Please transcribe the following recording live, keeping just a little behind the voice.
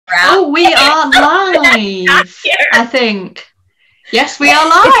we are live, I think. Yes, we are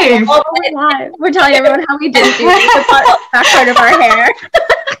live. We're live. We're telling everyone how we didn't do the back part of our hair.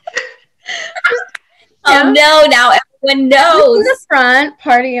 Oh no, now everyone knows. In the front,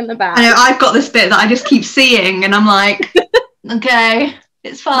 party in the back. I know, I've got this bit that I just keep seeing and I'm like, okay,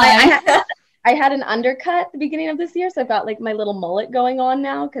 it's fine. I had an undercut at the beginning of this year, so I've got like my little mullet going on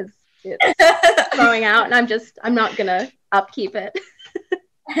now because it's growing out and I'm not gonna upkeep it.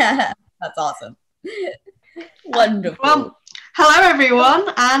 That's awesome. Wonderful. Well, hello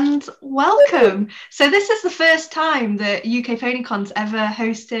everyone and welcome. So this is the first time that UK PonyCon's ever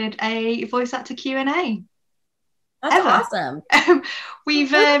hosted a voice actor Q&A. That's ever. Awesome.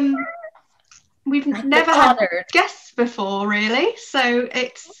 We've never had guests before, really. So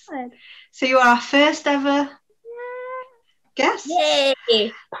so you are our first ever guest.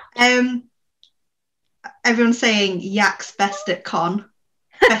 Yay! Everyone's saying Yak's best at con,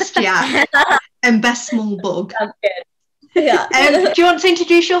 best Yak, and best small bug. That's good. Yeah. Do you want to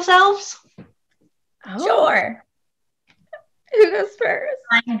introduce yourselves? Oh. Sure. Who goes first?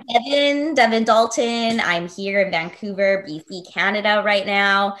 I'm Devyn Dalton. I'm here in Vancouver, BC, Canada right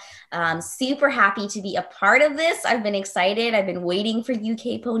now. Super happy to be a part of this. I've been excited. I've been waiting for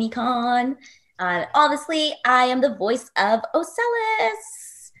UK PonyCon. Obviously, I am the voice of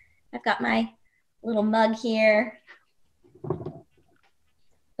Ocellus. I've got my little mug here.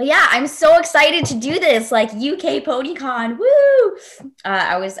 But yeah, I'm so excited to do this, like UK PonyCon, woo!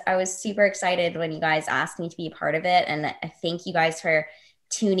 I was super excited when you guys asked me to be a part of it, and I thank you guys for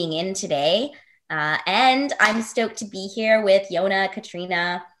tuning in today. And I'm stoked to be here with Yona,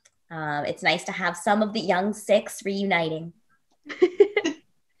 Katrina. It's nice to have some of the young six reuniting.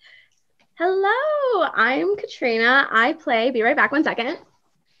 Hello, I'm Katrina. I play, be right back 1 second.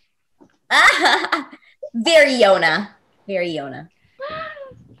 Very Yona. Very Yona.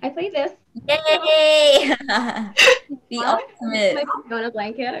 I play this. Yay! The ultimate. My Yona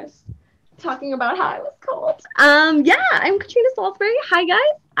blanket. I was talking about how I was cold. Yeah, I'm Katrina Salisbury. Hi guys.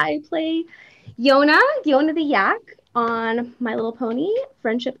 I play Yona the Yak on My Little Pony.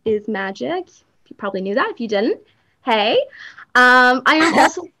 Friendship is Magic. You probably knew that. If you didn't, hey. I am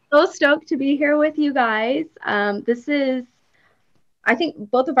also so stoked to be here with you guys. This is, I think,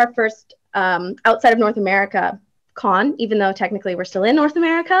 both of our first outside of North America con, even though technically we're still in North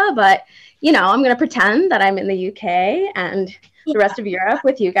America, but you know, I'm going to pretend that I'm in the UK and the rest of Europe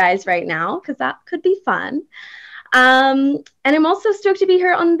with you guys right now, because that could be fun. And I'm also stoked to be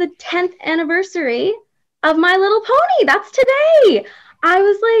here on the 10th anniversary of My Little Pony. That's today. I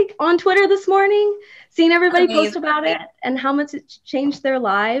was like on Twitter this morning, seeing everybody post about it and how much it's changed their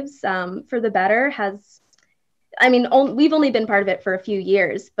lives for the better. We've only been part of it for a few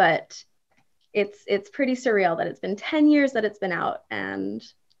years, but it's pretty surreal that it's been 10 years that it's been out, and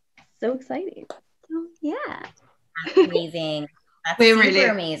so exciting. So yeah. That's amazing. That's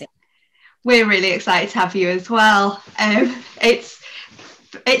amazing. We're really excited to have you as well. It's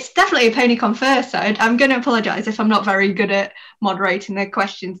definitely a PonyCon first, so I'm going to apologise if I'm not very good at moderating the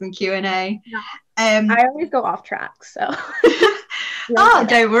questions and Q&A. I always go off track, so. Oh,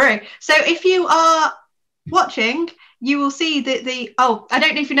 don't worry. So if you are watching, you will see that I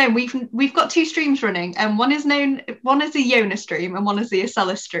don't know if you know, we've got two streams running, and one is the Yona stream and one is the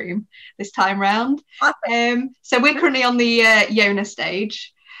Ocellus stream this time round. Awesome. So we're currently on the Yona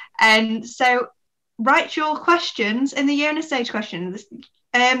stage, and so write your questions in the Yona stage questions.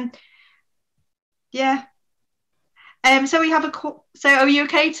 Yeah. So we have so are you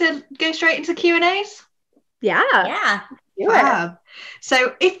okay to go straight into Q&As? Yeah. Fab.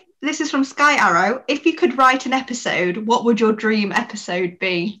 So if this is from Sky Arrow, if you could write an episode, what would your dream episode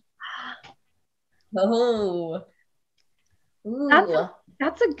be? Oh. Ooh.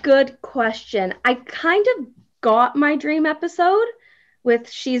 That's a good question. I kind of got my dream episode with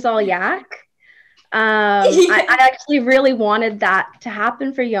She's All Yak. I actually really wanted that to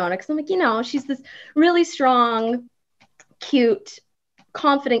happen for Yona, because I'm like, you know, she's this really strong, cute,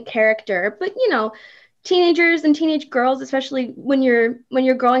 confident character, but you know, teenagers and teenage girls, especially when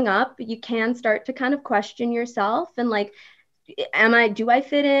you're growing up, you can start to kind of question yourself and like, do I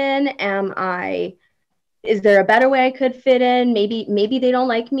fit in? Is there a better way I could fit in? Maybe they don't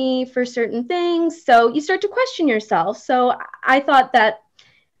like me for certain things. So you start to question yourself. So I thought that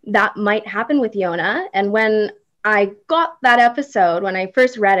might happen with Yona. And when I got that episode, when I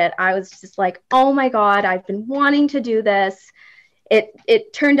first read it, I was just like, oh my God, I've been wanting to do this.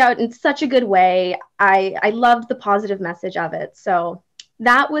 It turned out in such a good way. I loved the positive message of it. So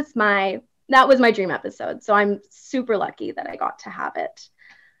that was my dream episode. So I'm super lucky that I got to have it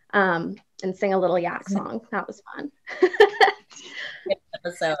and sing a little Yak song. That was fun.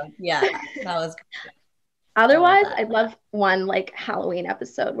 episode. Yeah, that was great. Otherwise, I'd love one like Halloween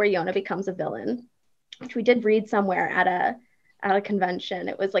episode where Yona becomes a villain, which we did read somewhere at a convention.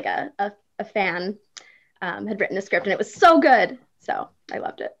 It was like a fan had written a script and it was so good. So I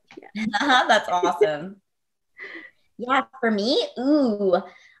loved it. Yeah. That's awesome. Yeah, for me,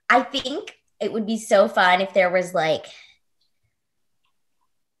 I think it would be so fun if there was like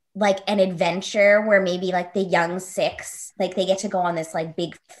an adventure where maybe like the young six, like they get to go on this like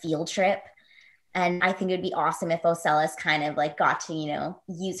big field trip. And I think it would be awesome if Ocella's kind of like got to,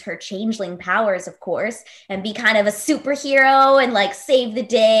 use her changeling powers, of course, and be kind of a superhero and like save the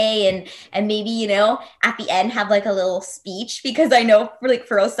day and maybe, at the end have like a little speech, because I know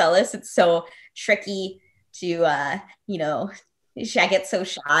for Ocella's, it's so tricky to, I get so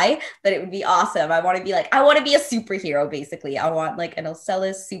shy that it would be awesome. I want to be a superhero, basically. I want like an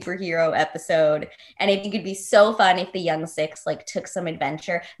Ocella's superhero episode. And I think it'd be so fun if the young six like took some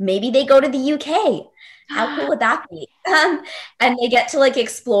adventure. Maybe they go to the UK. How cool would that be? And they get to like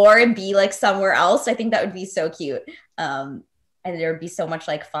explore and be like somewhere else. I think that would be so cute. And there would be so much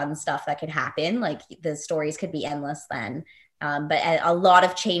like fun stuff that could happen. Like the stories could be endless then. But a lot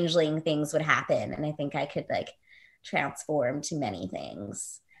of changeling things would happen. And I think I could like transform to many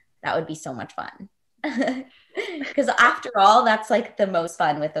things. That would be so much fun. Because after all, that's like the most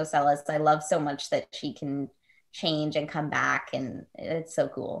fun with Ocella's. I love so much that she can change and come back, and it's so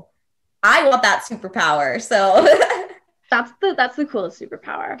cool. I want that superpower. So that's the coolest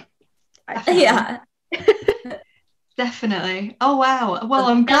superpower. Yeah. Definitely. Oh wow. Well,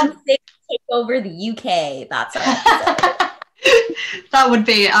 I'm glad they take over the UK. That's awesome.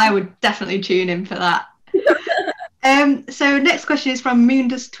 I would definitely tune in for that. So next question is from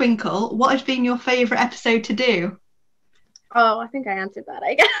Moondas Twinkle. What has been your favourite episode to do? Oh, I think I answered that,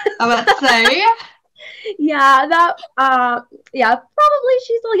 I guess. I was about to say. Yeah, probably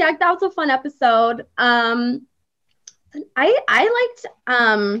She's All Yak. That was a fun episode. I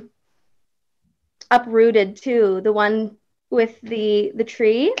liked Uprooted too, the one with the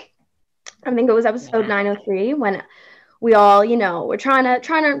tree. I think it was episode 903 when we all, we're trying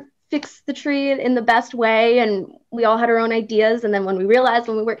to fix the tree in the best way, and we all had our own ideas, and then when we realized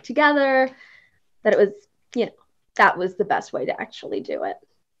when we worked together that it was, that was the best way to actually do it.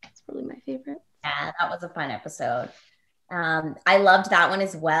 That's probably my favorite. Yeah, that was a fun episode. I loved that one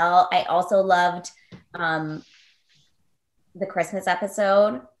as well. I also loved the Christmas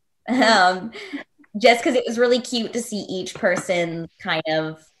episode, just because it was really cute to see each person kind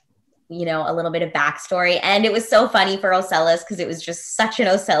of, a little bit of backstory. And it was so funny for Ocella's because it was just such an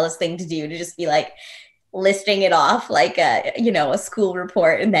Ocella's thing to do, to just be like listing it off like a school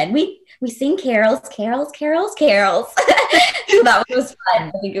report. And then we sing carols. So that was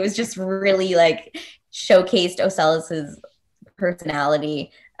fun. I think it was just really like showcased Ocella's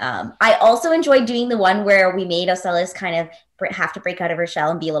personality. I also enjoyed doing the one where we made Ocella's kind of have to break out of her shell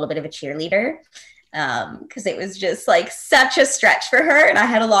and be a little bit of a cheerleader. Because it was just like such a stretch for her, and I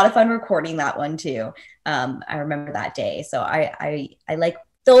had a lot of fun recording that one too. I remember that day, so I like,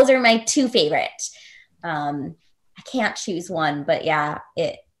 those are my two favorite. I can't choose one, but yeah,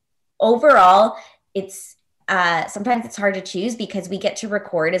 overall it's sometimes it's hard to choose because we get to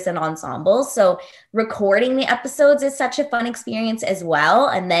record as an ensemble, so recording the episodes is such a fun experience as well,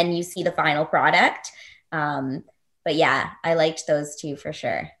 and then you see the final product. But yeah, I liked those two for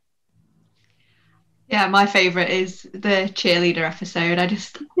sure. Yeah, my favourite is the cheerleader episode. I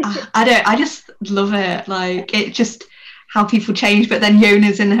just love it. Like, it just how people change, but then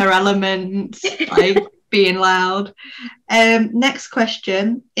Yona's in her element, like being loud. Next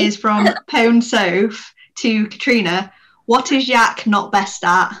question is from Pone Soph to Katrina. What is Yak not best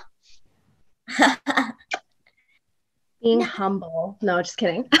at? Being humble. No, just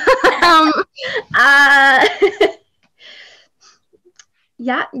kidding.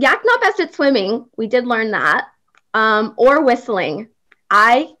 Yak not best at swimming. We did learn that. Or whistling.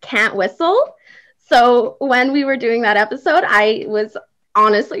 I can't whistle. So when we were doing that episode, I was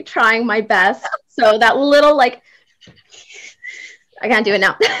honestly trying my best. So that little I can't do it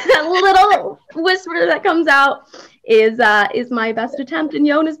now. That little whisper that comes out is my best attempt and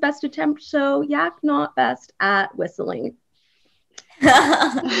Yona's best attempt. So Yak not best at whistling.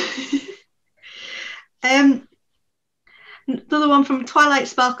 The other one from Twilight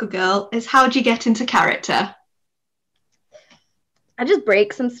Sparkle Girl is, how do you get into character? I just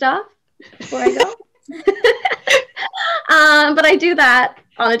break some stuff before I go. But I do that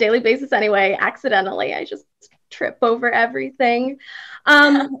on a daily basis anyway, accidentally. I just trip over everything.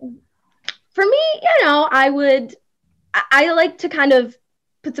 For me, I like to kind of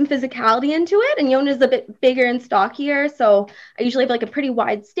put some physicality into it. And Yona's a bit bigger and stockier, so I usually have like a pretty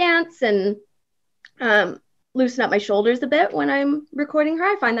wide stance and loosen up my shoulders a bit when I'm recording her.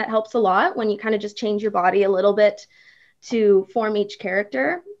 I find that helps a lot when you kind of just change your body a little bit to form each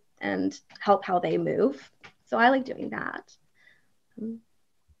character and help how they move. So I like doing that.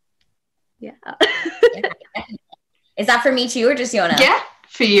 Yeah. Is that for me too, or just Yona? Yeah,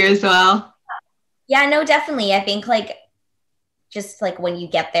 for you as well. Yeah, no, definitely. I think like just like when you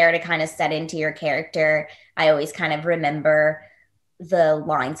get there to kind of set into your character, I always kind of remember the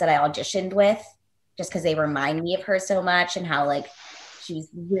lines that I auditioned with, just because they remind me of her so much, and how like she was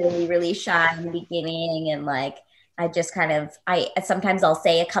really, really shy in the beginning, and like I just kind of sometimes I'll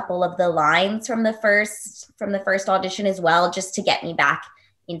say a couple of the lines from the first audition as well, just to get me back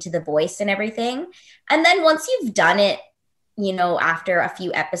into the voice and everything. And then once you've done it, you know, after a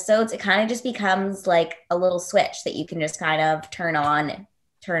few episodes, it kind of just becomes like a little switch that you can just kind of turn on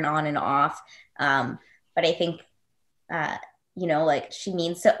and off. But I think, you know, like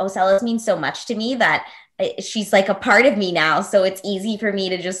Ocellis means so much to me that she's like a part of me now. So it's easy for me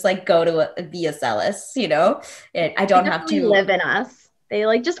to just like go to be Ocellis, you know, I don't have to live in us. They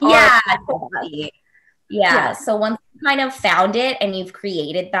like just are. Yeah, totally. Yeah. So once you kind of found it and you've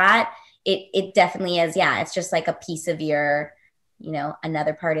created that, it definitely is. Yeah. It's just like a piece of your, you know,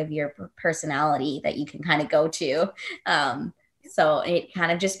 another part of your personality that you can kind of go to. So it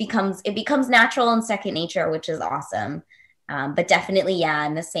kind of just becomes natural and second nature, which is awesome. But definitely, yeah,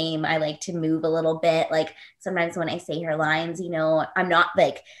 I'm the same. I like to move a little bit. Like sometimes when I say her lines, you know, I'm not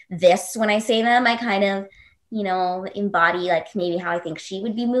like this when I say them. I kind of, you know, embody like maybe how I think she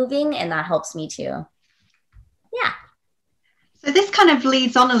would be moving, and that helps me too. Yeah. So this kind of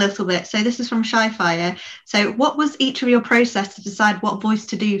leads on a little bit. So this is from Shyfire. So what was each of your process to decide what voice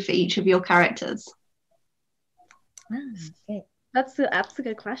to do for each of your characters? Okay. That's a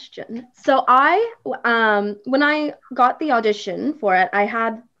good question. So I, when I got the audition for it, I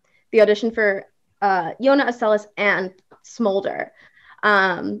had the audition for Yona, Ocellis, and Smolder.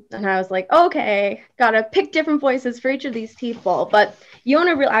 And I was like, okay, gotta pick different voices for each of these people. But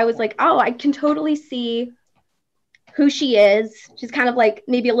Yona, I was like, oh, I can totally see who she is. She's kind of like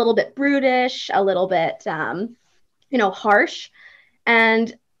maybe a little bit brutish, a little bit, you know, harsh.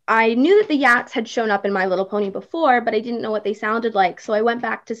 And I knew that the yaks had shown up in My Little Pony before, but I didn't know what they sounded like. So I went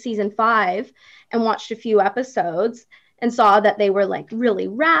back to season 5 and watched a few episodes and saw that they were like really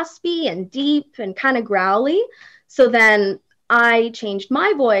raspy and deep and kind of growly. So then I changed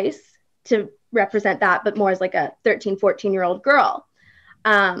my voice to represent that, but more as like a 13, 14-year-old girl.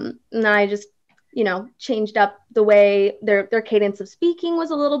 And I just, you know, changed up the way their cadence of speaking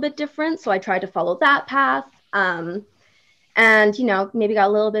was a little bit different. So I tried to follow that path. And, you know, maybe got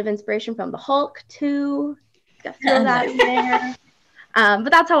a little bit of inspiration from the Hulk too. Got to throw that in there. But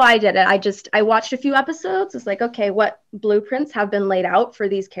that's how I did it. I watched a few episodes. It's like, okay, what blueprints have been laid out for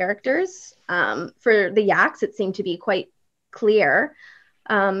these characters? For the yaks, it seemed to be quite clear.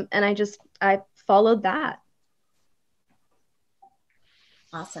 And I followed that.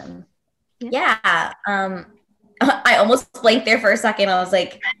 Awesome. Yeah. I almost blanked there for a second. I was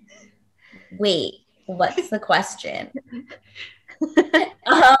like, wait, what's the question?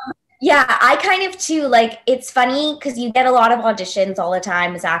 Yeah, I kind of too, like, it's funny because you get a lot of auditions all the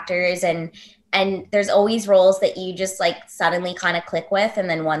time as actors, and there's always roles that you just like suddenly kind of click with, and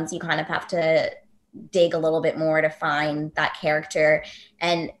then ones you kind of have to dig a little bit more to find that character.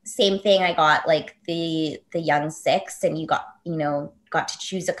 And same thing, I got like the young 6, and you got to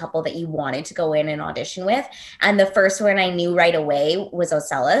choose a couple that you wanted to go in and audition with. And the first one I knew right away was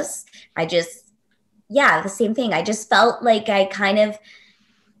Ocellis. The same thing. I just felt like I kind of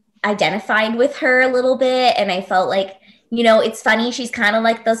identified with her a little bit. And I felt like, you know, it's funny. She's kind of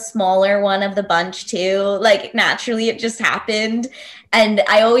like the smaller one of the bunch too. Like naturally it just happened. And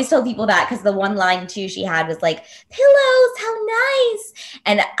I always tell people that because the one line too she had was like, pillows, how nice.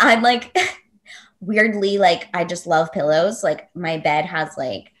 And I'm like, weirdly, like, I just love pillows. Like my bed has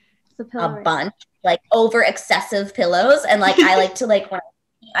like a bunch, like over excessive pillows. And like, I like to like, when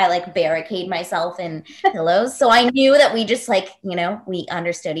I like barricade myself in pillows. So I knew that we just like, you know, we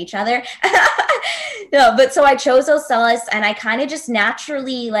understood each other. No, but so I chose Ocellis, and I kind of just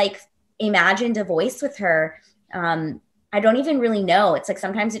naturally like imagined a voice with her. I don't even really know. It's like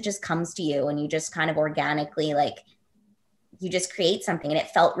sometimes it just comes to you and you just kind of organically like you just create something, and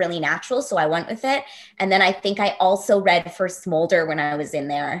it felt really natural. So I went with it. And then I think I also read for Smolder when I was in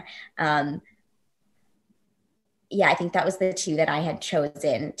there. yeah, I think that was the two that I had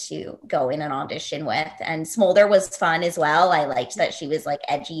chosen to go in an audition with. And Smolder was fun as well. I liked that she was like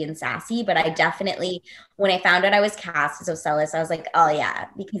edgy and sassy, but I definitely, when I found out I was cast as Ocellis, I was like, oh yeah,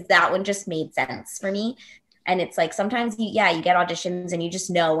 because that one just made sense for me. And it's like, sometimes you get auditions and you just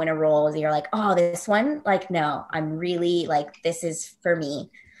know when a role is, you're like, oh, this one, like, no, I'm really like, this is for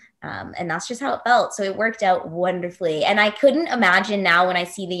me. And that's just how it felt. So it worked out wonderfully. And I couldn't imagine now when I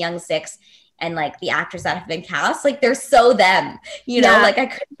see the Young Six and like the actors that have been cast, like they're so them, you know, like I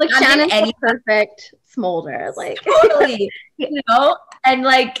couldn't like Shannon's any perfect Smolder, like totally, you know, and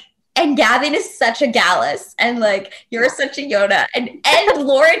like, and Gavin is such a Gallus, and like you're such a Yoda, and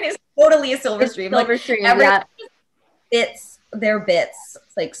Lauren is totally a Silverstream. Silverstream, like everyone fits their bits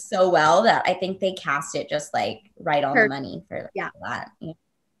like so well that I think they cast it just like right on the money for that. Yeah.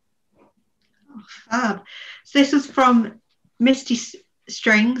 Oh, fab. So this is from Misty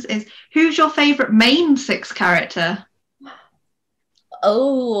Strings, is who's your favorite main Six character?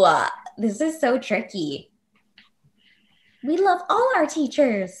 Oh, this is so tricky. We love all our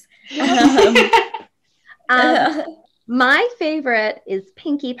teachers. My favorite is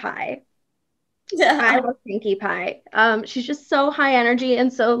Pinkie Pie. I love Pinkie Pie. She's just so high energy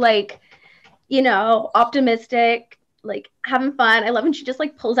and so like, you know, optimistic, like having fun. I love when she just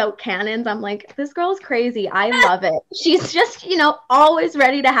like pulls out cannons. I'm like, this girl is crazy. I love it. She's just, you know, always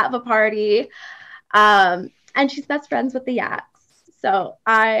ready to have a party. And she's best friends with the Yaks. So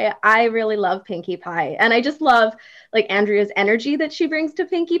I really love Pinkie Pie. And I just love like Andrea's energy that she brings to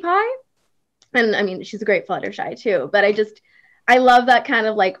Pinkie Pie. And I mean, she's a great Fluttershy too, but I love that kind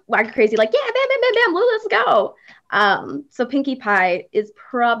of like wag crazy, like, yeah, bam, bam, bam, bam, let's go. So Pinkie Pie is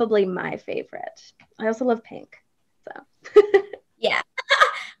probably my favorite. I also love pink. So yeah.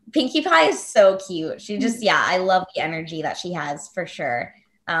 Pinkie Pie is so cute. She just, I love the energy that she has for sure.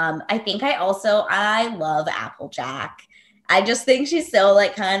 I think I love Applejack. I just think she's so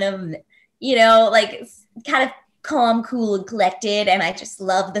like kind of, you know, like kind of calm, cool, and collected. And I just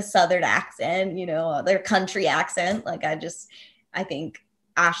love the Southern accent, you know, their country accent. Like I think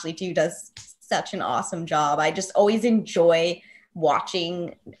Ashley too does such an awesome job. I just always enjoy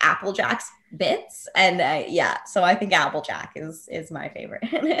watching Applejack's bits. And so I think Applejack is my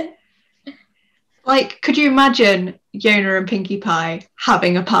favorite. Like, could you imagine Yona and Pinkie Pie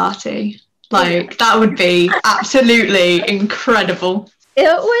having a party? Like, that would be absolutely incredible.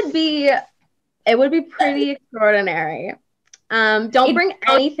 It would be pretty extraordinary. Don't bring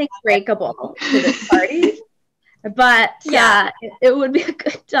anything breakable to this party, but it would be a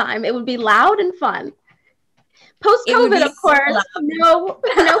good time. It would be loud and fun. Post-COVID, of course, no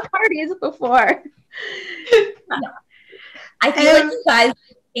parties before. I feel like you guys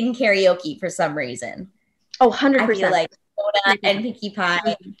in karaoke for some reason. Oh, 100%. I feel like Mona and Pinkie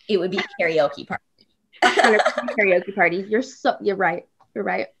Pie, it would be a karaoke party. 100% karaoke party. You're right. You're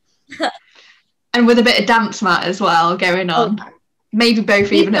right. And with a bit of dance mat as well going on. Oh, maybe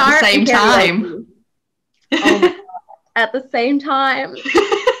both even at the same time. Oh my God. At the same time.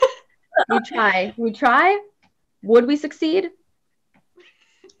 We try. Would we succeed?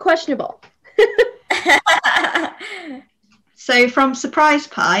 Questionable. So from Surprise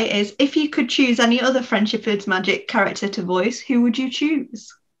Pie is, if you could choose any other Friendship Is Magic character to voice, who would you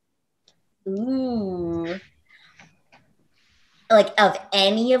choose? Ooh. Like of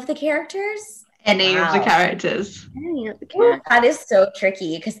any of the characters? Any of the characters. Any of the characters. That is so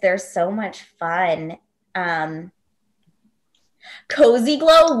tricky because they're so much fun. Cozy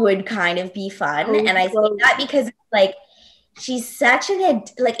Glow would kind of be fun. And I say that because it's like, she's such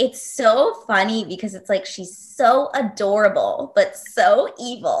it's so funny because it's like, she's so adorable, but so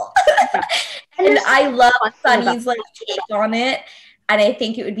evil. And I love Sunny's like take on it. And I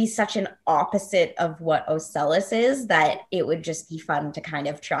think it would be such an opposite of what Ocellis is that it would just be fun to kind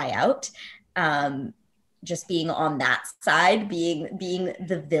of try out. Just being on that side, being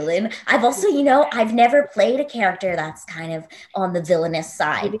the villain. I've also, I've never played a character that's kind of on the villainous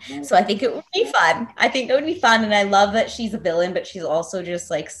side. So I think it would be fun. And I love that she's a villain, but she's also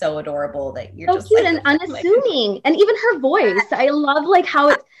just like so adorable that you're so just cute like, and unassuming. And even her voice, I love like how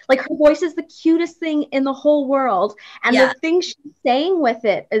it's like her voice is the cutest thing in the whole world. And the thing she's saying with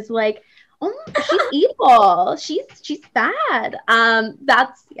it is like, oh, she's evil. She's bad.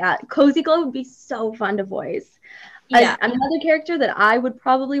 Cozy Glow would be so fun to voice. Another character that I would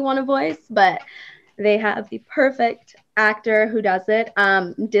probably want to voice, but they have the perfect actor who does it.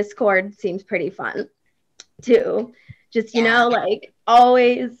 Discord seems pretty fun too. Just like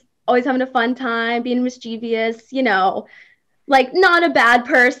always having a fun time, being mischievous. Like not a bad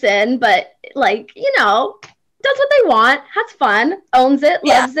person, but like does what they want, has fun, owns it,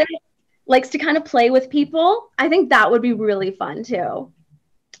 loves it. likes to kind of play with people. I think that would be really fun too.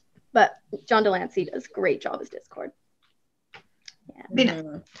 But John Delancey does a great job as Discord. Yeah. I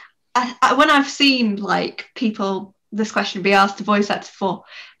mean, when I've seen like people this question be asked to voice actor for,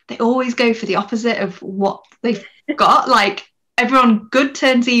 they always go for the opposite of what they've got. Like everyone good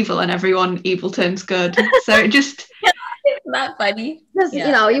turns evil and everyone evil turns good. So it just isn't that funny? Just, you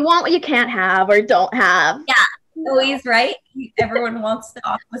know, you want what you can't have or don't have. Yeah, always right. Everyone wants the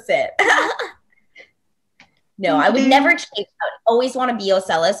opposite. No, I would never change. I would always want to be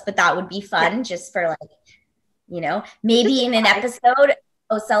Ocellus, but that would be fun just for like, you know, maybe in an episode,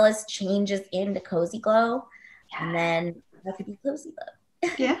 Ocellus changes into Cozy Glow, and then that could be Cozy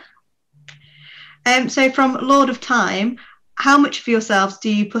Glow. Yeah. So from Lord of Time, how much of yourselves do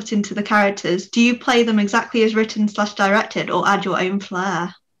you put into the characters? Do you play them exactly as written / directed, or add your own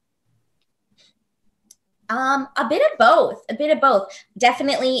flair? A bit of both.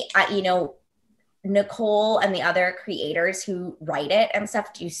 Definitely, you know, Nicole and the other creators who write it and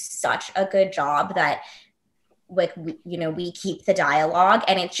stuff do such a good job that, like, you know, we keep the dialogue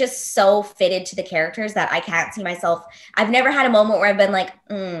and it's just so fitted to the characters that I can't see myself. I've never had a moment where I've been like,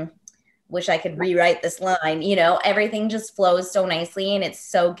 wish I could rewrite this line, you know, everything just flows so nicely and it's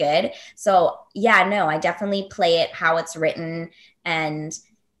so good. So yeah, no, I definitely play it how it's written. And,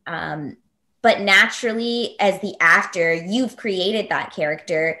 but naturally as the actor, you've created that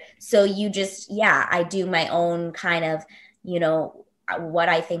character. So you just, I do my own kind of, you know, what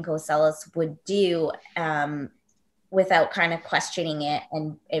I think Ocellus would do, without kind of questioning it.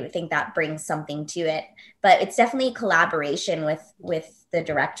 And I think that brings something to it, but it's definitely a collaboration with the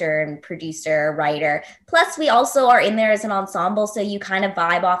director and producer, writer. Plus we also are in there as an ensemble. So you kind of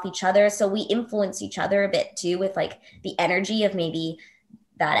vibe off each other. So we influence each other a bit too, with like the energy of maybe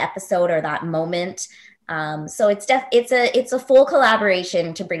that episode or that moment. So it's a full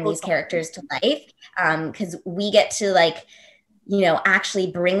collaboration to bring these characters to life. 'Cause we get to like, you know,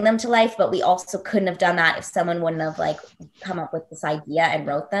 actually bring them to life, but we also couldn't have done that if someone wouldn't have like come up with this idea and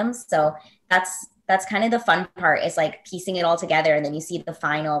wrote them. So that's kind of the fun part, is like piecing it all together, and then you see the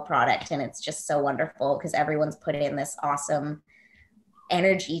final product and it's just so wonderful because everyone's put in this awesome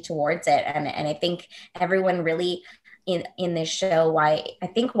energy towards it. And I think everyone really in this show, why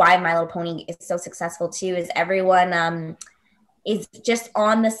My Little Pony is so successful too, is everyone is just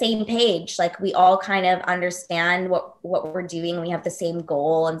on the same page. Like we all kind of understand what we're doing. We have the same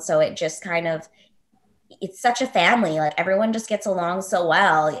goal. And so it just kind of, it's such a family. Like everyone just gets along so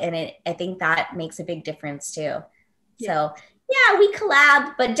well. And I think that makes a big difference too. Yeah. So yeah, we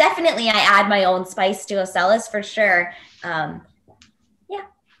collab, but definitely I add my own spice to Ocellus for sure.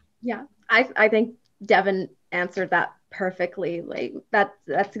 Yeah. I think Devyn answered that perfectly. Like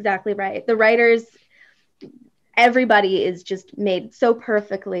that's exactly right. The writers, everybody is just made so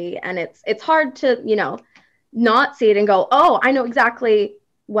perfectly, and it's hard to, you know, not see it and go, oh, I know exactly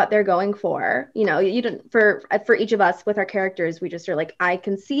what they're going for. You know, you don't, for each of us with our characters, we just are like, I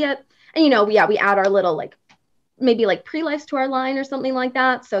can see it. And, you know, we add our little, like, maybe like pre-life to our line or something like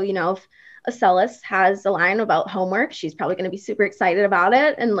that. So, you know, if Ocellus has a line about homework, she's probably going to be super excited about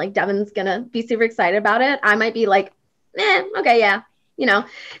it. And like Devyn's going to be super excited about it. I might be like, okay, yeah, you know.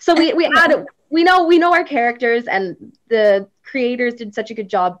 So we add, we know our characters, and the creators did such a good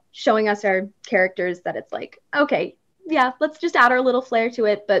job showing us our characters that it's like, okay, yeah, let's just add our little flair to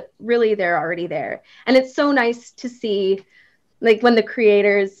it, but really they're already there. And it's so nice to see, like, when the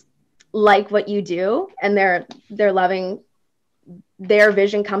creators like what you do and they're loving their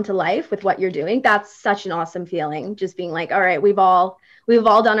vision come to life with what you're doing. That's such an awesome feeling, just being like, all right, we've all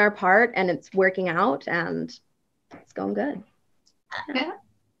done our part and it's working out and it's going good. Yeah.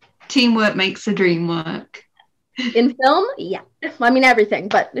 Teamwork makes the dream work. In film, yeah. I mean, everything,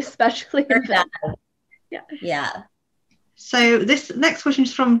 but especially in film. Yeah. So this next question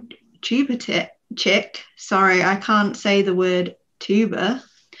is from Tuba Chick. Sorry, I can't say the word tuba.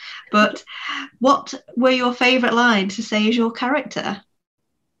 But what were your favourite lines to say as your character?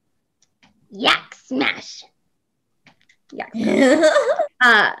 Yak smash. Yak smash.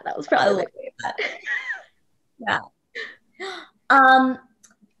 That was probably my favorite. Yeah.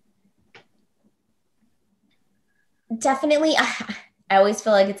 Definitely. I always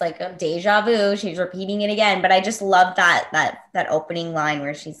feel like it's like a deja vu. She's repeating it again, but I just love that opening line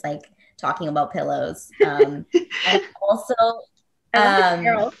where she's like talking about pillows. And also,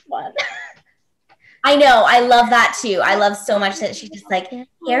 Carol's one. I know, I love that too. I love so much that she's just like,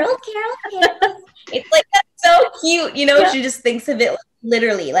 Carol. It's like, that's so cute, you know. Yeah. She just thinks of it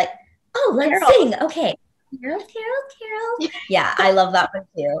literally, like, oh, let's sing. Okay, Carol. Yeah, I love that one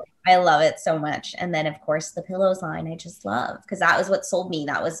too. I love it so much. And then of course the pillows line I just love, because that was what sold me.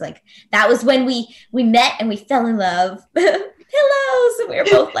 That was when we met and we fell in love. Pillows. And we were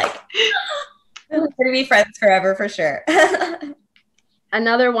both like, we're gonna be friends forever for sure.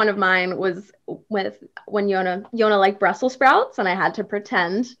 Another one of mine was with when Yona liked Brussels sprouts, and I had to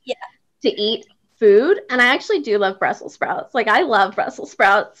pretend to eat food. And I actually do love Brussels sprouts. Like, I love Brussels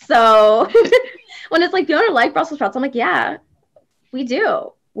sprouts. So when it's like, Yona like Brussels sprouts, I'm like, yeah, we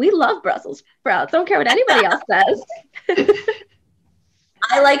do. We love Brussels sprouts. I don't care what anybody else says.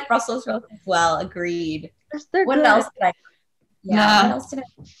 I like Brussels sprouts as well. Agreed. What else did I? Yeah. What else did I?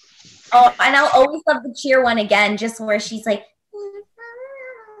 Oh, and I'll always love the cheer one again, just where she's like,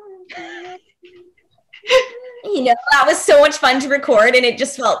 you know, that was so much fun to record, and it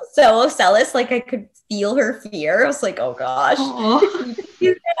just felt so Celis, like I could feel her fear. I was like, oh gosh,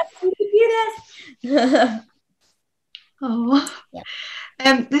 you can do this. Oh,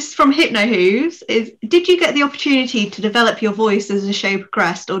 yeah. This is from Hypno Who's. Did you get the opportunity to develop your voice as the show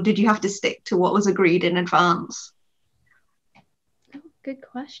progressed, or did you have to stick to what was agreed in advance? Good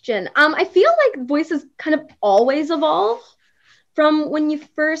question. I feel like voices kind of always evolve from when you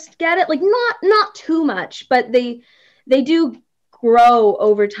first get it. Like, not too much, but they do grow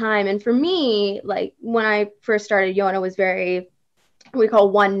over time. And for me, like when I first started, Yona was very, we call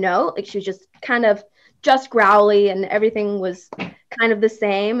one note. Like, she was just kind of just growly, and everything was kind of the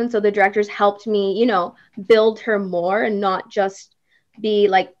same. And so the directors helped me, you know, build her more and not just be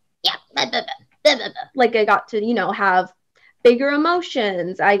like, yeah, blah, blah, blah, blah, blah. Like, I got to, you know, have bigger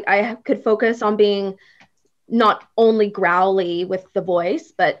emotions. I could focus on being not only growly with the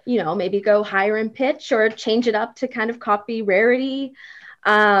voice, but, you know, maybe go higher in pitch or change it up to kind of copy rarity.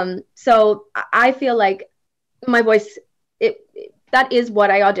 So I feel like my voice, that is what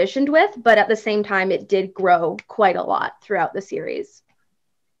I auditioned with, but at the same time, it did grow quite a lot throughout the series.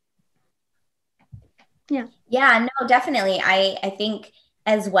 Yeah, no, definitely. I think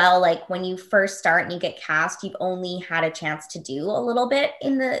as well, like when you first start and you get cast, you've only had a chance to do a little bit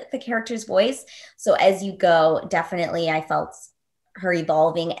in the character's voice. So as you go, definitely I felt her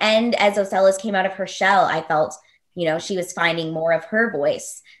evolving. And as Ocella's came out of her shell, I felt, you know, she was finding more of her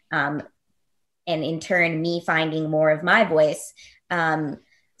voice. And in turn, me finding more of my voice.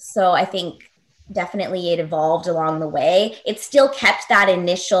 So I think definitely it evolved along the way. It still kept that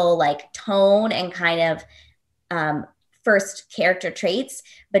initial like tone and kind of first character traits,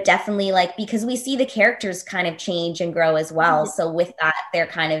 but definitely like, because we see the characters kind of change and grow as well. Mm-hmm. So with that, they're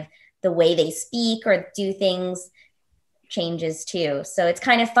kind of the way they speak or do things changes too. So it's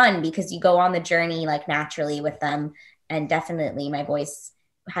kind of fun because you go on the journey like naturally with them. And definitely my voice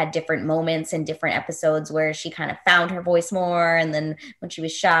had different moments and different episodes where she kind of found her voice more, and then when she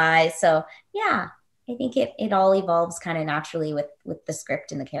was shy. So yeah, I think it all evolves kind of naturally with the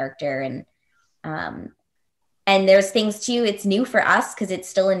script and the character. And there's things too, it's new for us because it's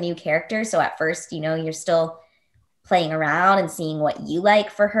still a new character. So at first, you know, you're still playing around and seeing what you like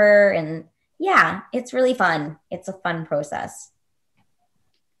for her. And yeah, it's really fun. It's a fun process.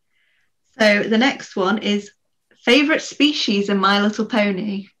 So the next one is favorite species in My Little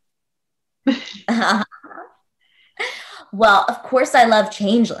Pony. Well, of course I love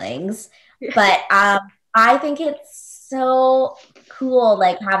changelings, but I think it's so cool,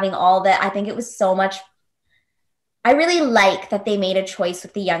 like having all that. I think it was so much. I really like that they made a choice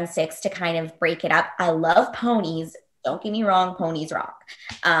with the Young Six to kind of break it up. I love ponies. Don't get me wrong, ponies rock.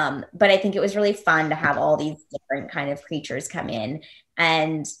 But I think it was really fun to have all these different kind of creatures come in.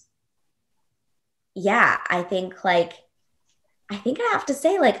 And yeah, I think I have to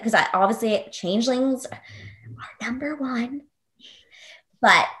say, like, because obviously changelings are number one.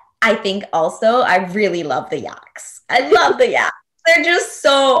 But I think also I really love the yaks. I love the yaks. They're just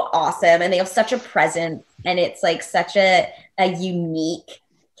so awesome, and they have such a presence, and it's like such a unique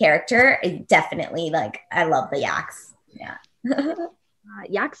character. It definitely, like, I love the yaks. Yeah.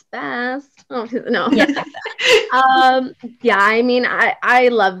 Yaks best. Oh no. Yeah, I mean, I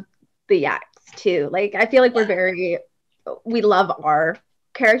love the yaks too. Like, I feel like we love our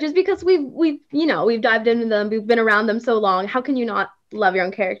characters because we've dived into them. We've been around them so long. How can you not love your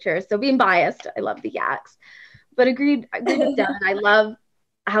own characters? So being biased, I love the yaks. But agreed with Devyn. I love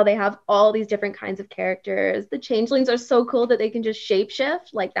how they have all these different kinds of characters. The changelings are so cool that they can just shapeshift.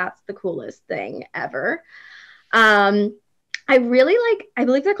 Like, that's the coolest thing ever. I really like, I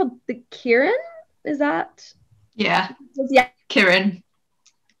believe they're called the Kirin. Is that? Yeah. Kirin.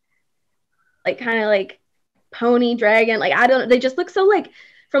 Like, kind of like pony dragon. Like, I don't know. They just look so like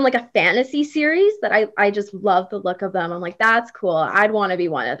from like a fantasy series that I just love the look of them. I'm like, that's cool. I'd want to be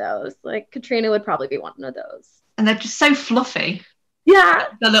one of those. Like, Katrina would probably be one of those. And they're just so fluffy. Yeah.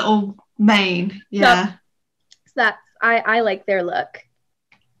 The little mane. Yeah. Yep. So I like their look.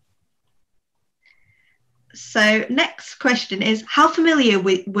 So next question is, how familiar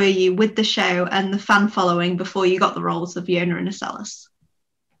were you with the show and the fan following before you got the roles of Fiona and Ocellus?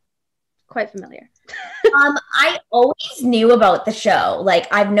 Quite familiar. I always knew about the show. Like,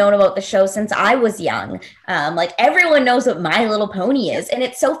 I've known about the show since I was young. Like, everyone knows what My Little Pony is. And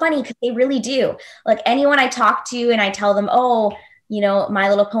it's so funny because they really do. Like, anyone I talk to and I tell them, oh, you know, My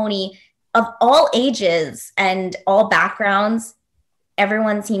Little Pony, of all ages and all backgrounds,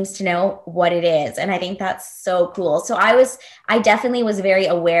 everyone seems to know what it is. And I think that's so cool. So I definitely was very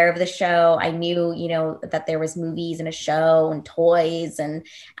aware of the show. I knew, you know, that there was movies and a show and toys and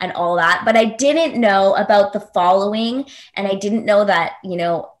all that, but I didn't know about the following. And I didn't know that, you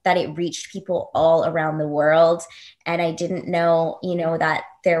know, that it reached people all around the world. And I didn't know, you know, that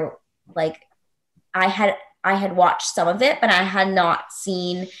there, like, I had watched some of it, but I had not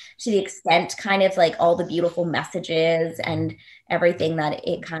seen to the extent kind of like all the beautiful messages and everything that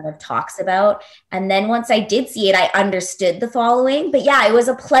it kind of talks about. And then once I did see it, I understood the following. But yeah, it was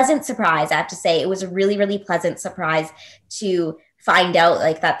a pleasant surprise. I have to say, it was a really, really pleasant surprise to find out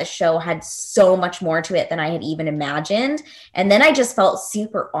like that the show had so much more to it than I had even imagined. And then I just felt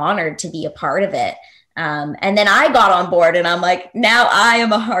super honored to be a part of it. And then I got on board and I'm like, now I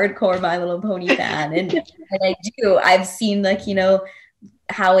am a hardcore My Little Pony fan. And I've seen like, you know,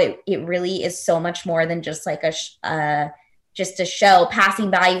 how it really is so much more than just like just a show passing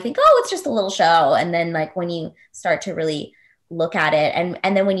by. You think, oh, it's just a little show. And then like when you start to really look at it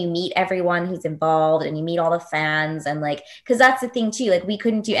and then when you meet everyone who's involved and you meet all the fans and like, because that's the thing too, like we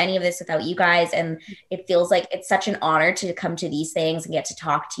couldn't do any of this without you guys. And it feels like it's such an honor to come to these things and get to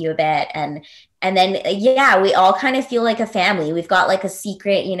talk to you a bit. And then, yeah, we all kind of feel like a family. We've got like a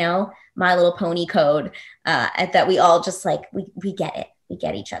secret, you know, My Little Pony code that we all just like, we get it. We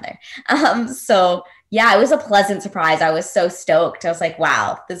get each other. So yeah, it was a pleasant surprise. I was so stoked. I was like,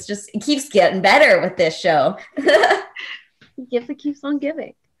 wow, it keeps getting better with this show. Gift that keeps on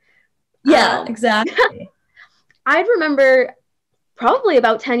giving. Yeah, exactly. I remember probably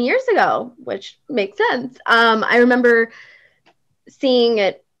about 10 years ago, which makes sense. I remember seeing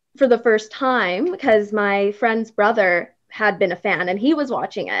it for the first time because my friend's brother had been a fan and he was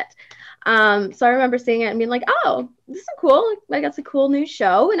watching it. So I remember seeing it and being like, oh, this is cool. Like, that's a cool new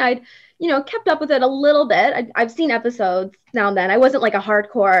show. And I'd, you know, kept up with it a little bit. I've seen episodes now and then. I wasn't like a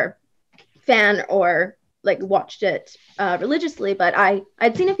hardcore fan or like watched it religiously, but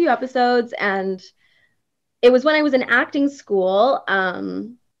I'd seen a few episodes, and it was when I was in acting school,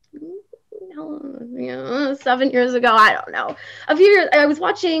 7 years ago, I don't know, a few years. I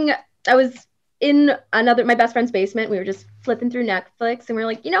was in my best friend's basement. We were just flipping through Netflix and we were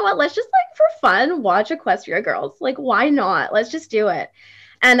like, you know what, let's just like for fun watch Equestria Girls. Like, why not? Let's just do it.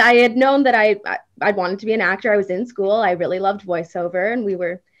 And I had known that I wanted to be an actor. I was in school. I really loved voiceover, and we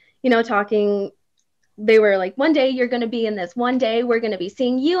were, you know, talking. They were like, one day you're going to be in this. One day we're going to be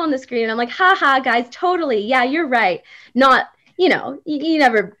seeing you on the screen. And I'm like, haha, guys, totally. Yeah, you're right. Not, you know, you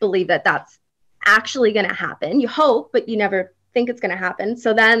never believe that that's actually going to happen. You hope, but you never think it's going to happen.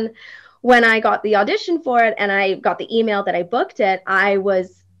 So then when I got the audition for it and I got the email that I booked it, I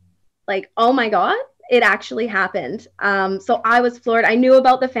was like, oh my God, it actually happened. So I was floored. I knew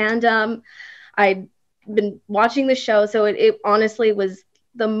about the fandom. I'd been watching the show. So it honestly was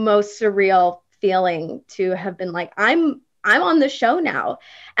the most surreal feeling to have been like, I'm on the show now.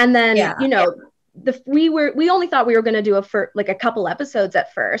 And then, you know, we only thought we were going to do a couple episodes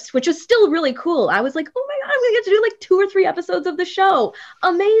at first, which was still really cool. I was like, oh my God, I'm going to get to do like 2 or 3 episodes of the show.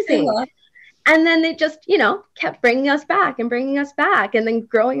 Amazing. Yeah. And then they just, you know, kept bringing us back and then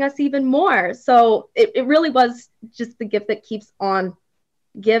growing us even more. So it really was just the gift that keeps on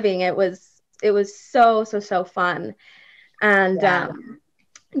giving. It was so fun. And,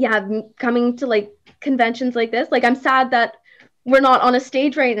 coming to like conventions like this, like I'm sad that we're not on a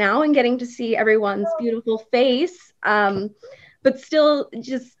stage right now and getting to see everyone's beautiful face. But still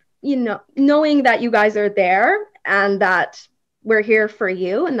just, you know, knowing that you guys are there and that we're here for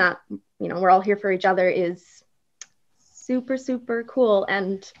you and that, you know, we're all here for each other is super, super cool.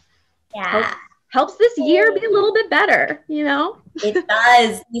 And helps this year be a little bit better, you know? It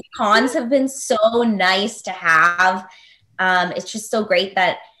does. These cons have been so nice to have. It's just so great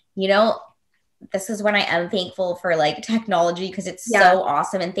that, you know, this is when I am thankful for like technology because it's so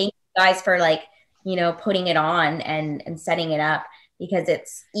awesome. And thank you guys for like, you know, putting it on and setting it up because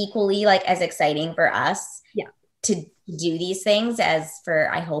it's equally like as exciting for us to do these things as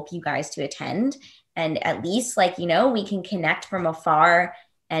for, I hope you guys to attend. And at least like, you know, we can connect from afar,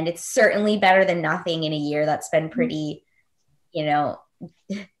 and it's certainly better than nothing in a year that's been pretty you know,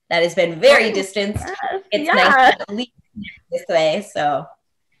 that has been very distant. It's nice to leave this way. So,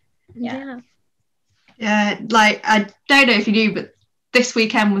 yeah. Like, I don't know if you knew, but this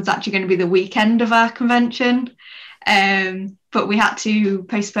weekend was actually going to be the weekend of our convention. But we had to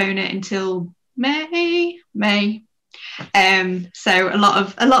postpone it until May. So a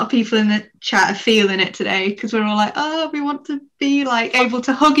lot of people in the chat are feeling it today, because we're all like, oh, we want to be like able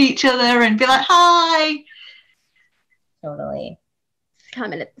to hug each other and be like, hi. Totally. It's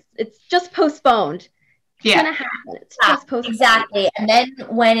coming. It's just postponed. It's gonna happen. It's just postponed. Exactly. And then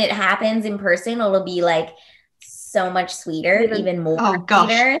when it happens in person, it'll be like so much sweeter, even more. Oh gosh,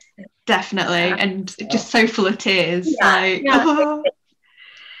 sweeter. Definitely, and just so full of tears. So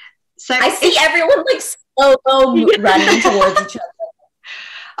I see everyone like slow running towards each other.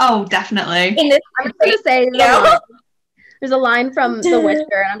 Oh, definitely. I'm just gonna say there's a line from The Witcher,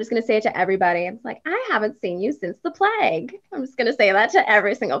 and I'm just gonna say it to everybody. It's like, I haven't seen you since the plague. I'm just gonna say that to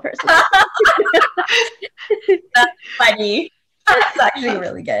every single person. That's funny. That's actually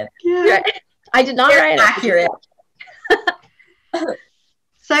really good. Yeah. I did not write accurate.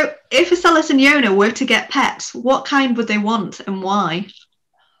 So if Ocellus and Yona were to get pets, what kind would they want and why?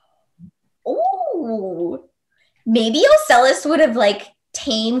 Oh, maybe Ocellus would have like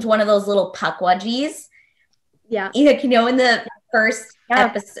tamed one of those little puckwudgies. Yeah. Like, you know, in the first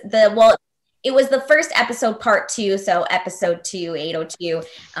episode, it was the first episode, part 2. So episode 2, 802.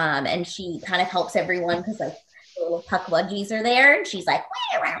 And she kind of helps everyone because like the little puckwudgies are there, and she's like,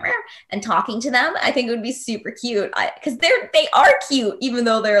 and talking to them. I think it would be super cute because they are cute, even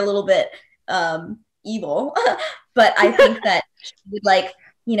though they're a little bit evil. But I think that she would like,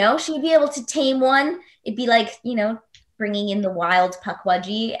 you know, she would be able to tame one. It'd be like, you know, bringing in the wild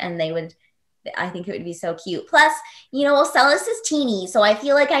puckwudgie, and I think it would be so cute. Plus, you know, Ocellus is teeny, so I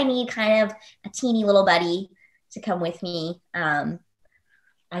feel like I need kind of a teeny little buddy to come with me. I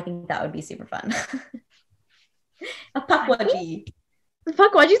think that would be super fun. A puckwudgie.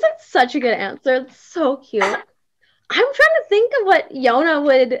 Puckwudgie's like such a good answer. It's so cute. I'm trying to think of what Yona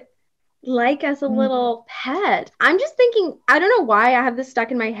would like as a little pet. I'm just thinking, I don't know why I have this stuck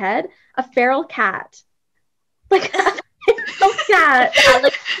in my head, a feral cat. Like a cat.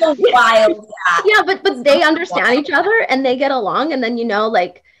 Like a wild cat. Yeah, but they understand each other and they get along, and then, you know,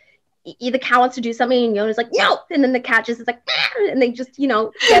 like the cat wants to do something and Yona's like, no, and then the cat just is like, and they just, you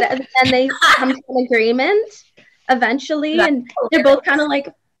know, get it, and they come to an agreement eventually. And they're both kind of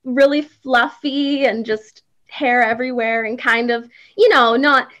like really fluffy and just hair everywhere and kind of, you know,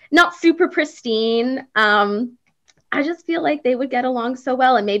 not super pristine. I just feel like they would get along so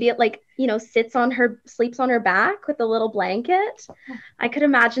well, and maybe it like, you know, sleeps on her back with a little blanket. I could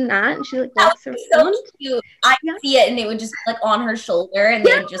imagine that, and she like walks around. So cute. I see it, and it would just be, like on her shoulder, and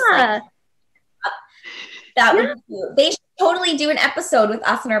they would just like. That would be cute. They should totally do an episode with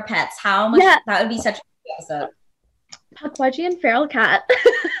us and our pets. How much that would be such a good episode. Puckwudgie and feral cat.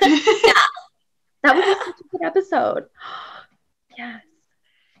 That would be such a good episode. Yes.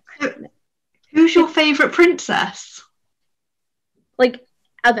 Who's your favorite princess? Like,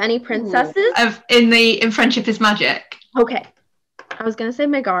 of any princesses? In Friendship is Magic. Okay. I was gonna say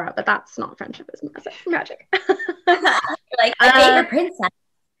Megara, but that's not Friendship is Magic. Like my favorite princess.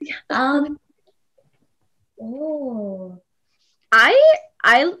 Oh. I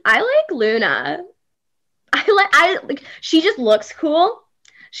like Luna. I like she just looks cool.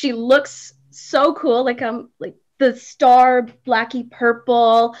 She looks so cool, like the star blacky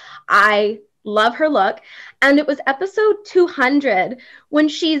purple. I love her look. And it was episode 200 when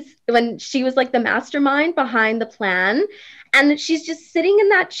she was like the mastermind behind the plan, and she's just sitting in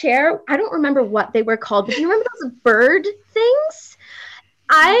that chair. I don't remember what they were called, but do you remember those bird things?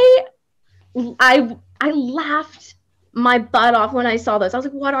 I laughed my butt off when I saw those. I was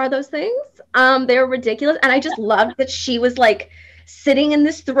like, what are those things? They were ridiculous. And I just loved that she was like sitting in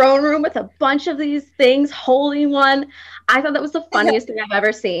this throne room with a bunch of these things, holding one. I thought that was the funniest thing I've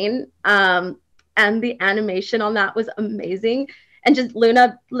ever seen. And the animation on that was amazing. And just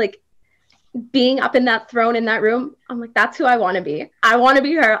Luna, like, being up in that throne in that room, I'm like, that's who I want to be. I want to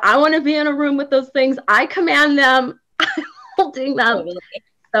be her. I want to be in a room with those things. I command them. I'm holding them.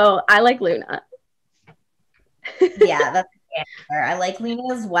 So I like Luna. Yeah, that's the answer. I like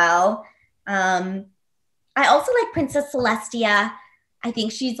Luna as well. I also like Princess Celestia. I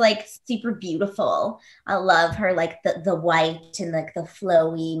think she's like super beautiful. I love her, like the white and like the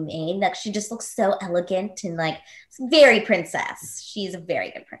flowy mane. Like she just looks so elegant and like very princess. She's a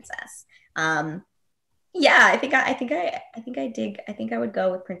very good princess. Yeah, I think I would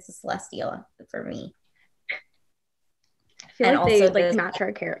go with Princess Celestia for me. I feel like they like match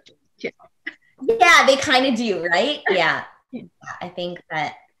our characters. Yeah, they kind of do, right? Yeah. I think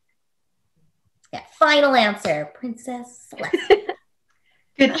that, yeah, final answer, Princess Celeste.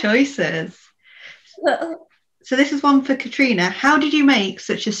 Good choices. So this is one for Katrina. How did you make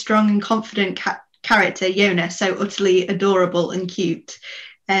such a strong and confident character, Yona, so utterly adorable and cute?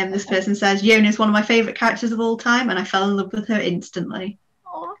 This person says, Yona is one of my favourite characters of all time, and I fell in love with her instantly.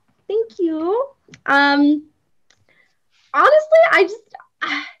 Oh, thank you. Honestly,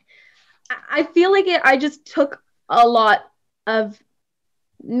 I feel like I just took a lot of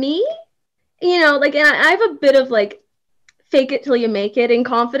me, you know, like, and I have a bit of like fake it till you make it in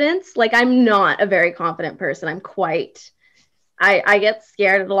confidence. Like, I'm not a very confident person. I get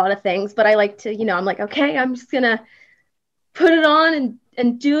scared at a lot of things, but I like to, you know, I'm like, okay, I'm just gonna put it on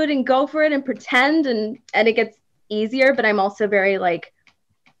and do it and go for it and pretend, and it gets easier. But I'm also very like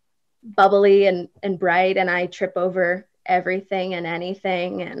bubbly and bright, and I trip over everything and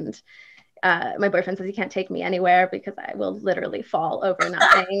anything. And my boyfriend says he can't take me anywhere because I will literally fall over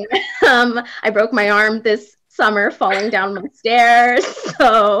nothing. I broke my arm this summer falling down my stairs.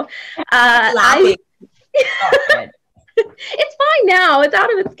 So Laughing. It's fine now. It's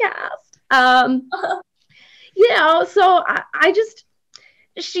out of its cast. You know, so I just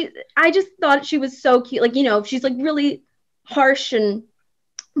thought she was so cute. Like, you know, she's like really harsh,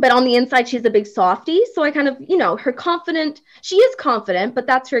 but on the inside she's a big softie. So I kind of, you know, she is confident, but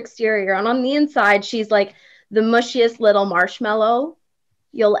that's her exterior. And on the inside, she's like the mushiest little marshmallow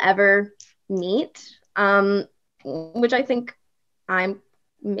you'll ever meet. Which I think I'm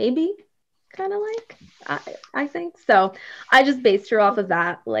maybe kind of like, I think so. I just based her off of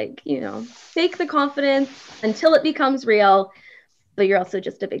that, like, you know, fake the confidence until it becomes real, but you're also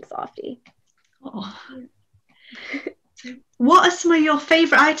just a big softie. Oh. What are some of your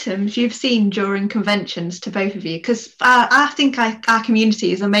favourite items you've seen during conventions to both of you? Because I think our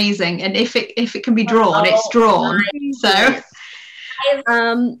community is amazing, and if it can be drawn, it's drawn. So,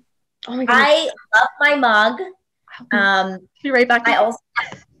 oh my God, I love my mug. be right back. I also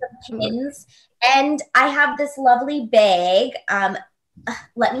have some pins, and I have this lovely bag.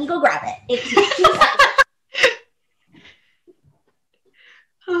 Let me go grab it.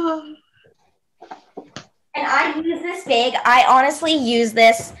 And I use this bag. I honestly use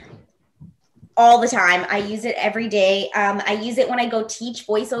this all the time. I use it every day. I use it when I go teach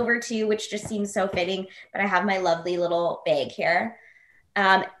voiceover too, which just seems so fitting. But I have my lovely little bag here.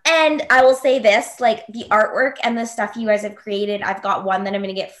 And I will say this, like the artwork and the stuff you guys have created, I've got one that I'm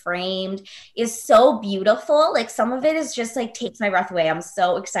going to get framed, is so beautiful. Like some of it is just like takes my breath away. I'm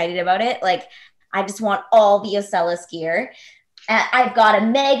so excited about it. Like I just want all the Ocellus gear. I've got a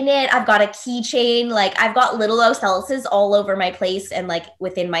magnet, I've got a keychain, like I've got little Ocelluses all over my place and like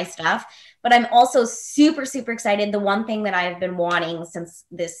within my stuff. But I'm also super, super excited. The one thing that I've been wanting since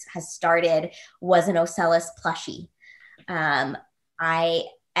this has started was an Ocellus plushie. I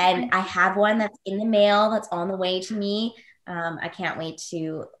have one that's in the mail that's on the way to me. I can't wait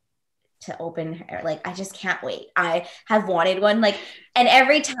to open her. Like, I just can't wait. I have wanted one, like, and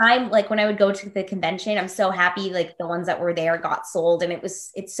every time, like when I would go to the convention, I'm so happy, like the ones that were there got sold. And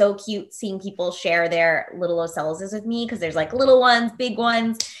it's so cute seeing people share their little Ocelluses with me, because there's like little ones, big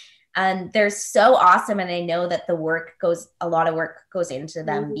ones, and they're so awesome. And I know that a lot of work goes into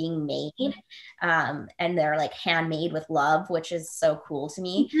them being made. And they're like handmade with love, which is so cool to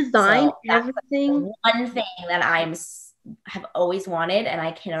me. Design, so everything. One thing that have always wanted, and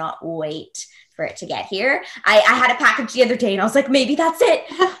I cannot wait for it to get here. I had a package the other day and I was like, maybe that's it.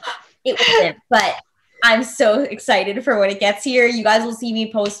 It wasn't, but I'm so excited for when it gets here. You guys will see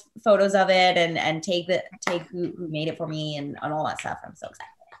me post photos of it and take who made it for me and all that stuff. I'm so excited.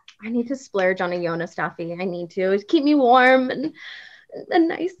 I need to splurge on a Yona stuffy. I need to keep me warm and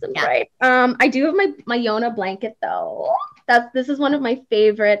nice and bright. I do have my Yona blanket though. This is one of my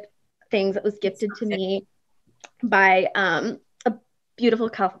favorite things that was gifted to me by a beautiful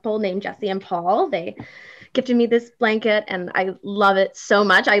couple named Jesse and Paul. They gifted me this blanket and I love it so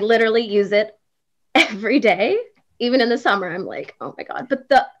much. I literally use it every day. Even in the summer, I'm like, oh my God.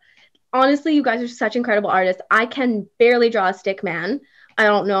 But honestly, you guys are such incredible artists. I can barely draw a stick man. I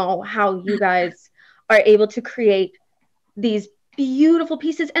don't know how you guys are able to create these beautiful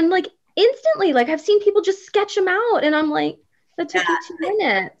pieces and like instantly, like I've seen people just sketch them out and I'm like, that took you 2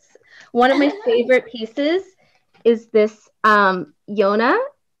 minutes. One of my favorite pieces is this Yona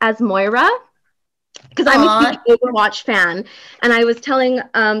as Moira, because I'm a huge Overwatch fan, and I was telling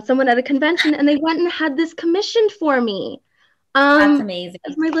someone at a convention and they went and had this commissioned for me. That's amazing.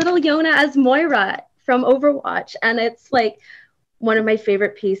 It's my little Yona as Moira from Overwatch, and it's like one of my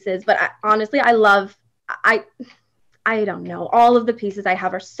favorite pieces. But honestly, I don't know, all of the pieces I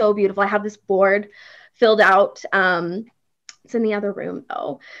have are so beautiful. I have this board filled out It's in the other room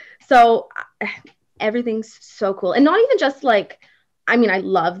though. So everything's so cool. And not even just like, I mean, I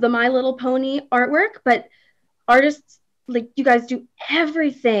love the My Little Pony artwork, but artists like you guys do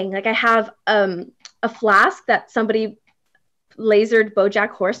everything. Like I have a flask that somebody lasered BoJack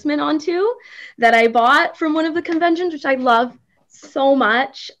Horseman onto that I bought from one of the conventions, which I love so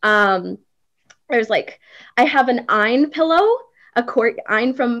much. There's like, I have an Ein pillow, a court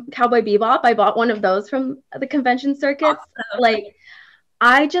Ein from Cowboy Bebop. I bought one of those from the convention circuit. Awesome. Like,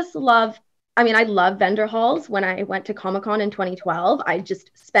 I just love, I mean, I love vendor halls. When I went to Comic-Con in 2012, I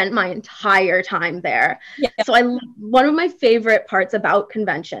just spent my entire time there. Yeah. So one of my favorite parts about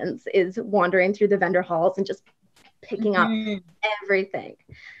conventions is wandering through the vendor halls and just picking up everything.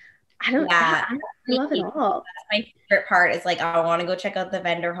 I love it all. That's my favorite part is like, I want to go check out the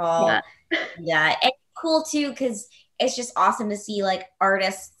vendor hall. Yeah. And cool too, because it's just awesome to see like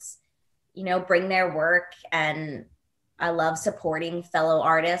artists, you know, bring their work, and I love supporting fellow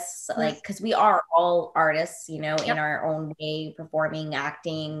artists, like, because we are all artists, you know, in our own way, performing,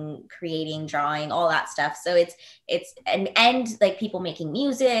 acting, creating, drawing, all that stuff. So it's and like people making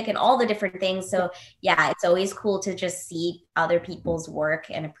music and all the different things. So yeah, it's always cool to just see other people's work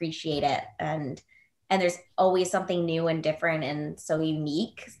and appreciate it. And there's always something new and different and so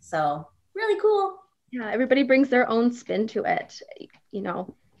unique. So really cool. Yeah, everybody brings their own spin to it, you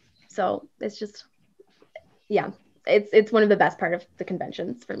know. So it's just, yeah. It's one of the best part of the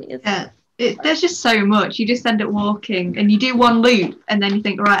conventions for me. There's just so much. You just end up walking and you do one loop and then you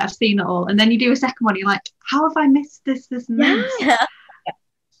think, right, I've seen it all. And then you do a second one, you're like, how have I missed this and this? Yeah.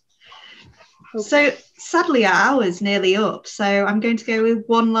 So sadly our hour's nearly up. So I'm going to go with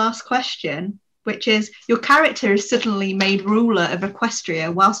one last question, which is, your character is suddenly made ruler of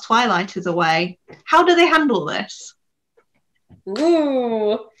Equestria whilst Twilight is away. How do they handle this?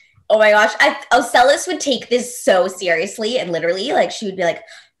 Ooh. Oh my gosh, Celis would take this so seriously, and literally, like, she would be like,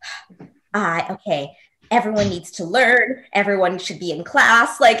 okay, everyone needs to learn, everyone should be in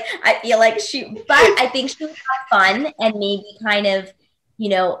class. Like, I feel like but I think she would have fun and maybe kind of, you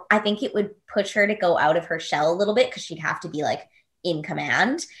know, I think it would push her to go out of her shell a little bit because she'd have to be like in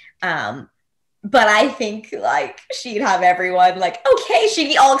command. But I think like she'd have everyone like, okay, she'd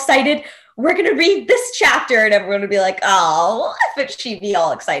be all excited. We're going to read this chapter, and everyone would be like, oh, but she'd be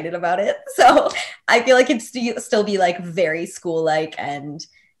all excited about it. So I feel like it'd still be like very school-like and,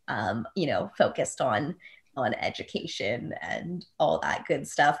 you know, focused on education and all that good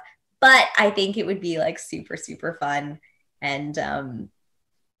stuff. But I think it would be like super, super fun. And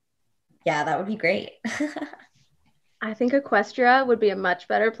yeah, that would be great. I think Equestria would be a much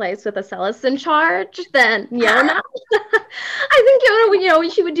better place with a Celis in charge than Yona. I think Yona, you know,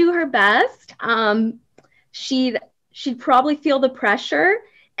 she would do her best. She'd probably feel the pressure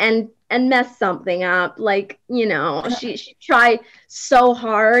and mess something up. Like, you know, she'd try so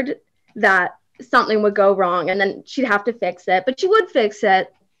hard that something would go wrong and then she'd have to fix it. But she would fix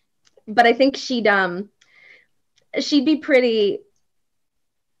it. But I think she'd be pretty,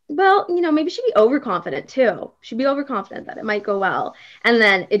 well, you know, maybe she'd be overconfident too. She'd be overconfident that it might go well, and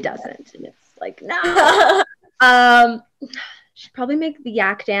then it doesn't, and it's like, no. She'd probably make the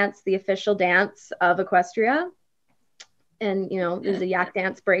yak dance the official dance of Equestria, and you know, there's a yak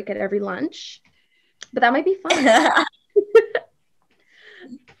dance break at every lunch, but that might be fun.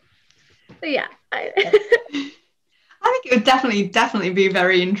 But yeah, I think it would definitely be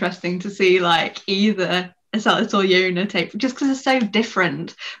very interesting to see like either Celis or Yona take, just because they're so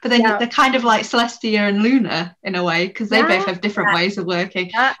different, but then they're kind of like Celestia and Luna in a way, because they both have different ways of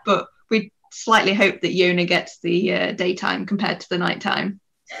working, but we slightly hope that Yona gets the daytime compared to the nighttime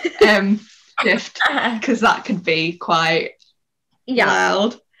shift, because that could be quite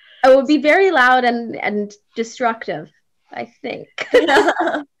loud. It would be very loud and destructive, I think.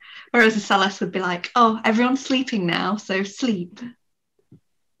 Whereas a Celis would be like, oh, everyone's sleeping now, so sleep.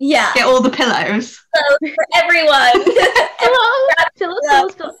 Yeah. Get all the pillows. Pillows for everyone.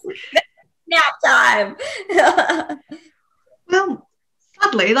 Pillows. Nap time. Well,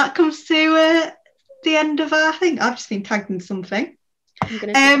 sadly, that comes to the end of our thing. I've just been tagged in something.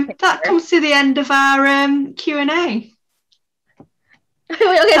 That comes to the end of our Q&A.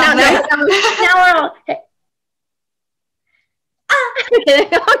 Okay, now we're all...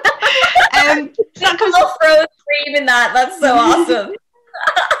 That comes all froze scream in that. That's so awesome.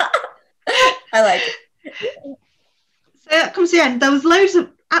 I like it. So that comes to the end. There was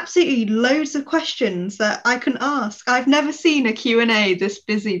absolutely loads of questions that I can ask. I've never seen a Q&A this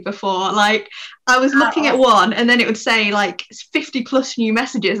busy before. Like, I was looking at one and then it would say like 50 plus new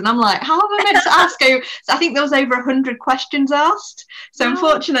messages, and I'm like, how am I meant to ask? So I think there was over 100 questions asked. So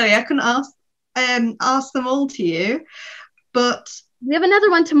unfortunately I couldn't ask them all to you. But we have another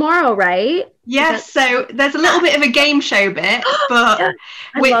one tomorrow, right? Yes, so there's a little bit of a game show bit, but yeah,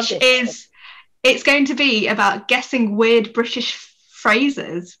 which is, it's going to be about guessing weird British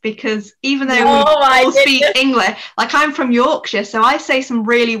phrases, because even though we all speak English, like I'm from Yorkshire, so I say some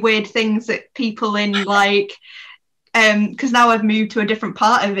really weird things that people in like, because now I've moved to a different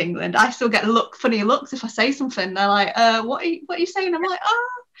part of England, I still get funny looks if I say something. They're like, what are you saying? I'm like, oh.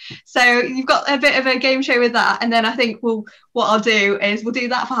 So you've got a bit of a game show with that, and then I think what I'll do is we'll do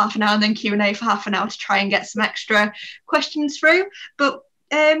that for half an hour and then Q&A for half an hour to try and get some extra questions through. But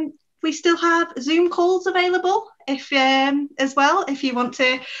we still have Zoom calls available if as well, if you want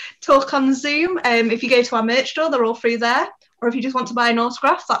to talk on Zoom. If you go to our merch store, they're all through there. Or if you just want to buy an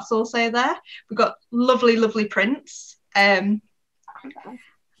autograph, that's also there. We've got lovely, lovely prints. Do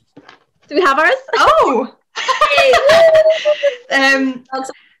we have ours? Oh!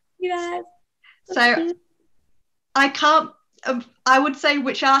 Yes. So I can't, I would say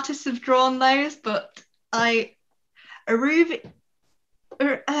which artists have drawn those, but I only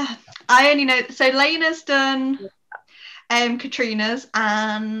know, so Lena's done Katrina's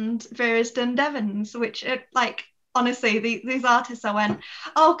and Vera's done Devyn's, which are like, honestly, these artists, I went,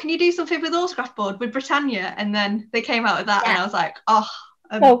 oh, can you do something with autograph board with Britannia? And then they came out with that, and I was like, oh,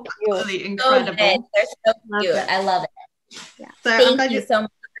 absolutely incredible. So they're so cute. I love it. Yeah. So thank you so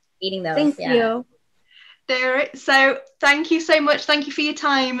much for reading those. Thank you. So thank you so much. Thank you for your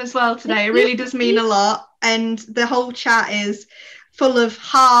time as well today. It really does mean a lot. And the whole chat is full of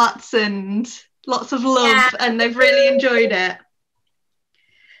hearts and lots of love, and they've really enjoyed it.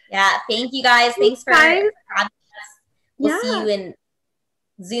 Yeah, thank you guys. Thanks for having us. We'll see you in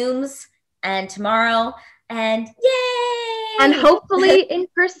Zooms and tomorrow. And yay! And hopefully in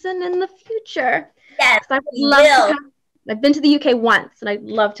person in the future. Yes, I would love to come. I've been to the UK once, and I'd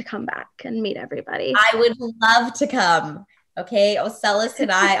love to come back and meet everybody. I would love to come. Okay, Ocelis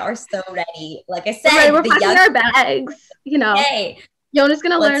and I are so ready. Like I said, we're packing our bags. You know, Yona's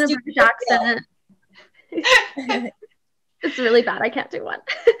gonna learn a British accent. It's really bad. I can't do one.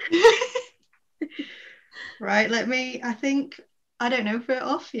 Right, I don't know if we're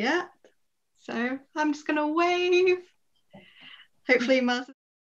off yet. So I'm just gonna wave. Hopefully Maz